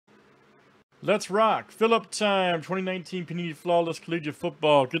Let's rock. Fill up time. 2019 Panini Flawless Collegiate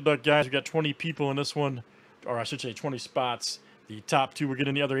Football. Good luck, guys. We got 20 people in this one. Or I should say 20 spots. The top two we're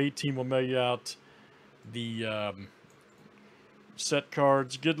getting. The other 18 will mail you out the set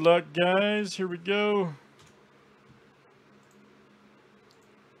cards. Good luck, guys. Here we go.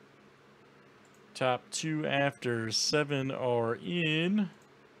 Top two after 7 are in.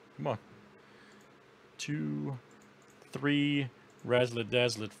 Come on. 2, 3, Razzle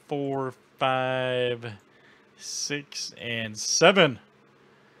Dazzle 4, 5, 6, and 7.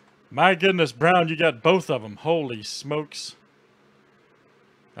 My goodness, Brown, you got both of them. Holy smokes.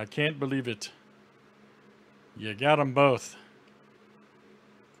 I can't believe it. You got them both.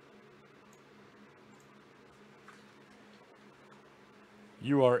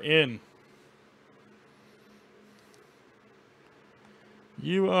 You are in.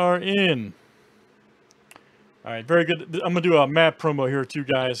 You are in. All right, very good. I'm going to do a map promo here too,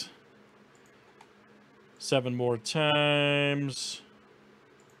 guys. 7 more times.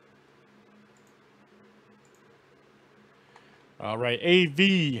 All right,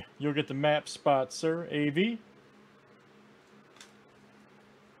 AV, you'll get the map spot, sir. AV.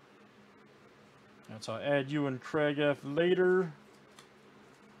 That's I'll add you and Craig F later.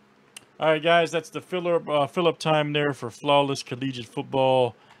 All right, guys, that's the fill-up time there for Flawless Collegiate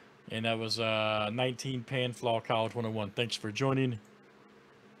Football. And that was 19 PANFLAW College 101. Thanks for joining.